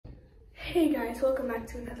Hey guys, welcome back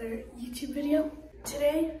to another YouTube video.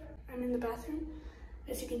 Today, I'm in the bathroom,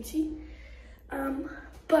 as you can see.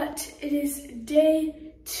 But it is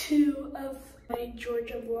day 2 of my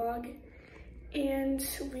Georgia vlog, and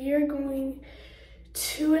we are going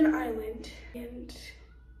to an island, and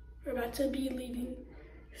we're about to be leaving,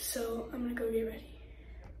 so I'm gonna go get ready.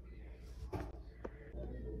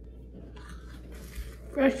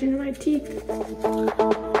 Brushing my teeth.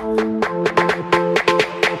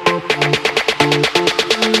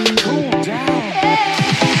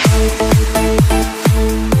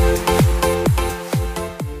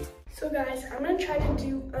 So guys, I'm gonna try to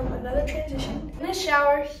do another transition. In the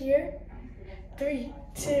shower here. 3,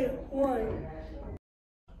 2, 1.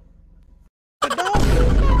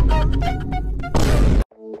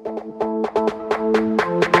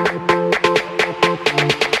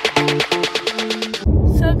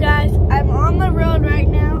 So guys, I'm on the road right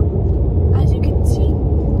now. As you can see,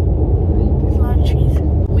 there's a lot of trees.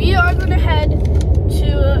 We are gonna head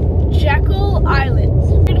to Jekyll Island.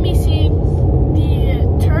 We're gonna be seeing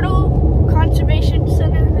the Turtle Conservation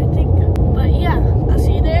Center, I think. But yeah, I'll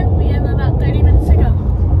see you there. We have about 30 minutes to go.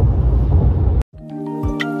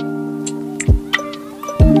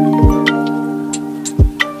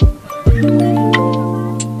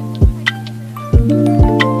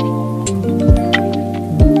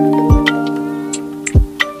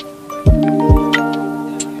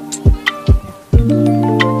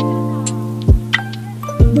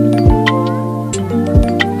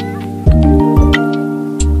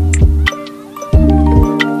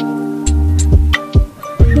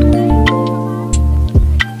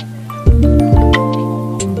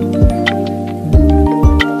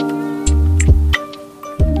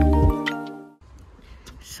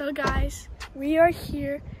 So guys, we are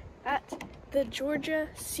here at the Georgia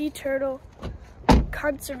Sea Turtle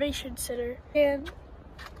Conservation Center, and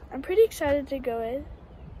I'm pretty excited to go in,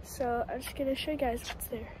 so I'm just gonna show you guys what's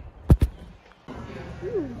there.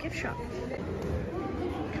 Ooh, gift shop.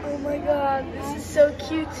 Oh my god, this is so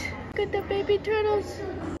cute. Look at the baby turtles.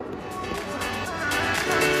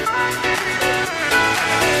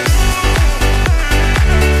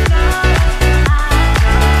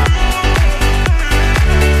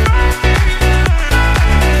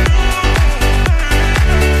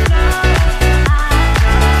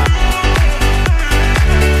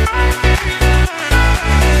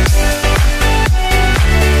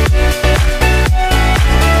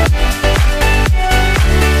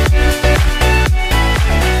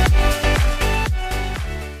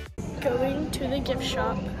 Going to the gift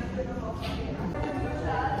shop.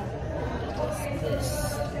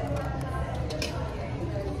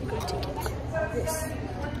 This.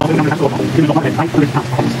 I'm going to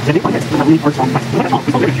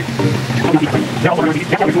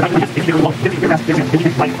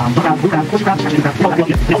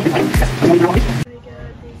get this. Oh my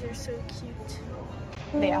god, these are so cute.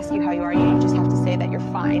 They ask you how you are, you just have to say that you're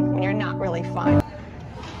fine when you're not really fine.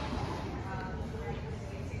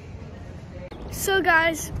 So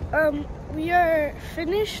guys, we are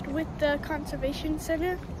finished with the conservation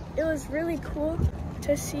center. It was really cool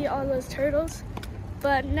to see all those turtles,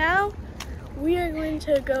 but now we are going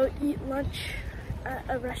to go eat lunch at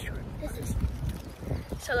a restaurant.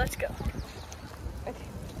 So let's go. Okay.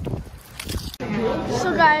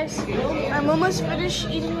 So guys, I'm almost finished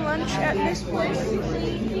eating lunch at this place.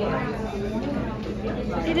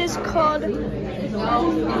 It is called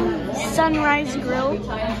Sunrise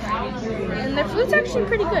Grill, and their food's actually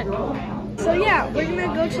pretty good. So yeah, we're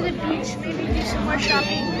gonna go to the beach, maybe do some more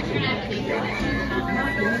shopping.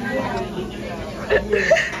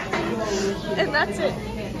 And that's it.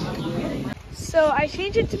 So I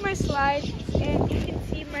changed it to my slide, and you can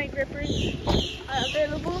see my grippers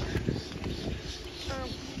available.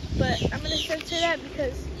 But I'm gonna censor that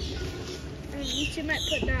because YouTube might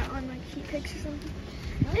put that on like heat pics or something.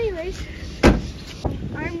 Anyways,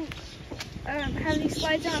 I'm have these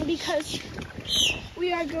slides on because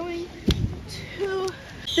we are going to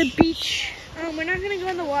the beach. We're not gonna go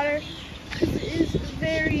in the water because it is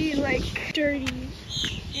very like dirty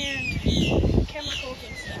and chemicals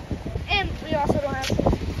and stuff. And we also don't have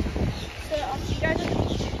food. So I'll see you guys at the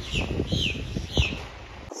beach.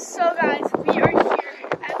 So guys, we are here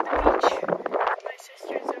at the beach. My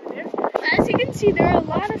sister's over there. As you can see, there are a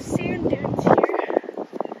lot of sand dunes here.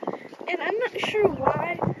 And I'm not sure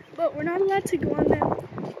why, but we're not allowed to go on them.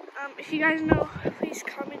 If you guys know, please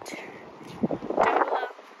comment down below.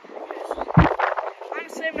 Because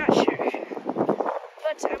honestly, I'm not sure.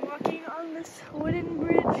 But I'm walking on this wooden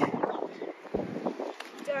bridge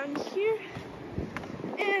down here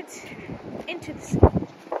and into the sea.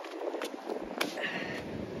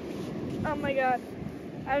 Oh my god.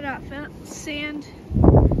 I've not felt sand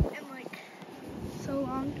in like so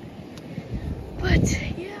long. But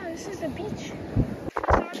yeah, this is the beach. So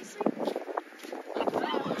honestly, but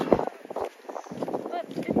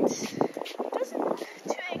it doesn't look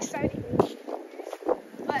too exciting.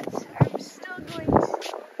 But I'm still going to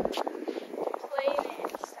play in it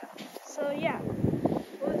and stuff. So yeah,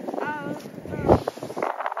 I'll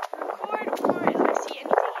record more if I see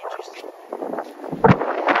anything interesting.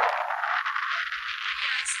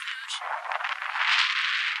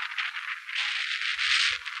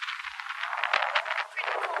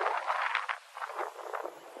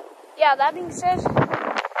 Yeah, that being said, I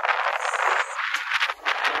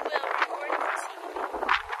will record and see.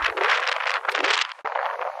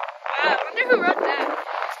 Wow, I wonder who wrote that.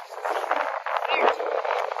 Weird.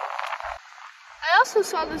 I also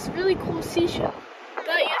saw this really cool seashell,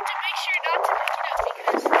 but you have to make sure not to pick it up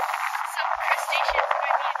because some crustaceans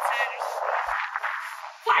might be inside or something.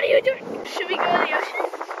 What are you doing? Should we go to the ocean?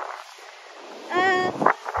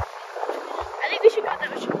 I think we should go to the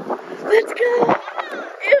ocean. Let's go!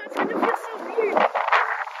 Ew, it's gonna feel so weird.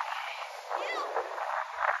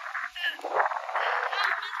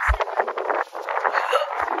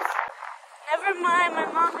 Never mind, my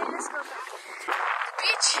mom made us go back. The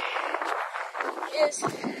beach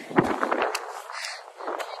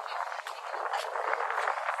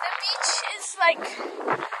is like not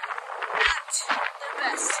the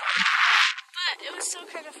best, but it was still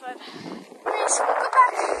kind of fun. Anyways, we'll go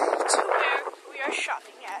back to where we are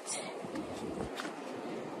shopping at.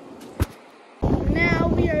 Now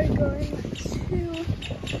we are going to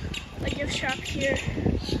a gift shop here.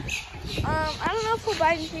 I don't know if we'll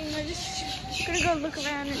buy anything. We're just gonna go look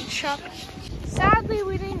around and shop. Sadly,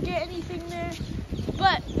 we didn't get anything there,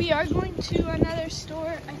 but we are going to another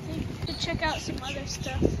store, I think, to check out some other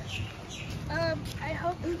stuff. I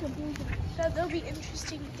hope that there'll be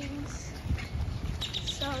interesting things.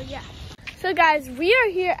 So yeah. So guys, we are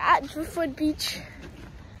here at Driftwood Beach.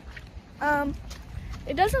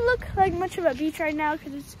 It doesn't look like much of a beach right now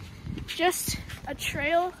because it's just a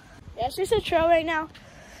trail. Yeah, it's just a trail right now.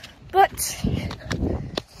 But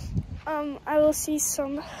I will see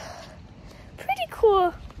some pretty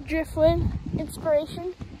cool driftwood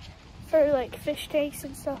inspiration for like fish tanks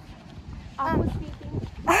and stuff.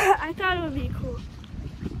 I thought it would be cool.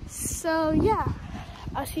 So yeah,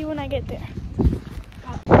 I'll see you when I get there.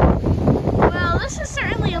 Well, this is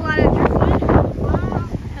certainly a lot of driftwood. Wow.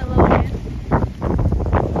 Hello again.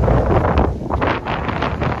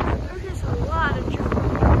 There's a lot of driftwood.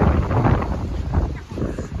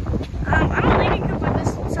 I don't think you can put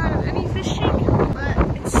this inside of any fish tank, but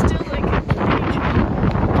it's still like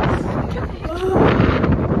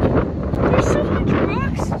there's so much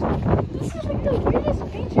rocks. This is like the weirdest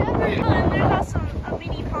beach ever. And there's also a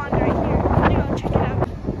mini pond right here. I'm gonna go check it out.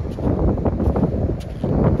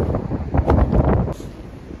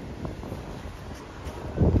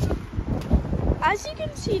 As you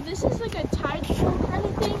can see, this is like a tide pool kind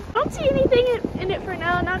of thing. I don't see anything in it for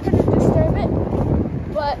now. I'm not gonna disturb it,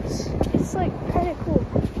 but it's like kind of cool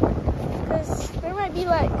because there might be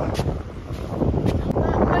like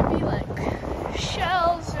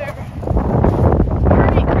shells or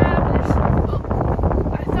hermit crab. Oh,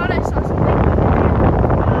 I thought I saw something.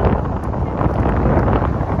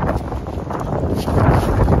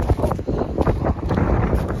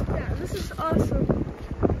 Yeah, this is awesome.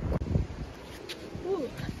 Ooh.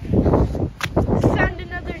 Found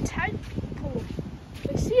another tide pool.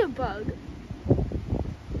 I see a bug.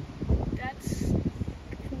 That's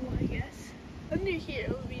cool, I guess. Under here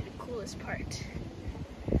would be the coolest part.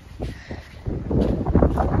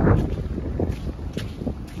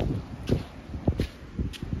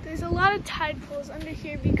 There's a lot of tide pools under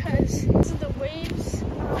here because the waves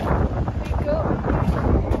they go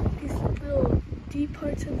under these little deep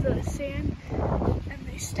parts of the sand and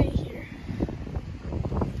they stay here.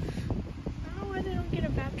 I don't know why they don't get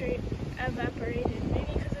evaporated.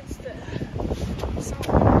 Maybe because it's the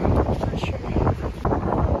summer. I'm not sure.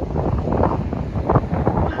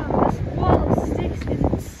 Wow, this wall of sticks is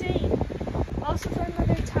insane. Also found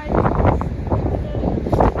another tide pool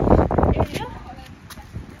area.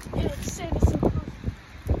 Ew, the sand is so cool.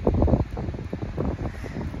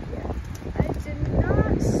 I did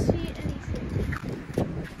not see anything.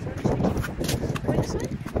 So I'm just going this way.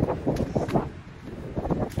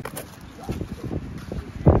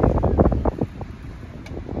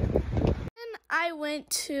 I went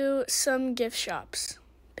to some gift shops.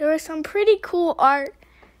 There was some pretty cool art,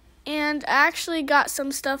 and I actually got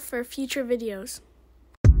some stuff for future videos.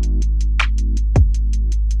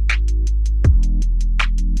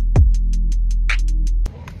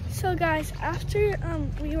 So guys, after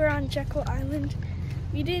we were on Jekyll Island,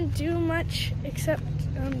 we didn't do much except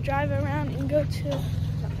drive around and go to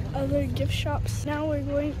other gift shops. Now we're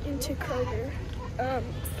going into Kroger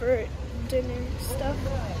for dinner stuff.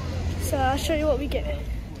 So I'll show you what we get.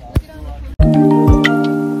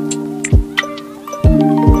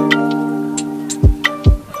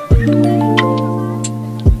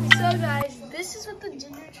 So guys, this is what the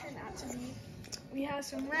dinner turned out to be. We have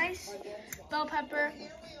some rice, bell pepper,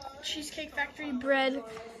 Cheesecake Factory bread,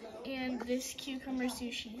 and this cucumber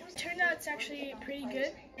sushi. Turned out it's actually pretty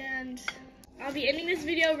good, and I'll be ending this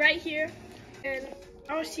video right here, and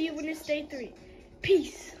I'll see you when it's day 3.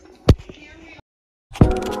 Peace.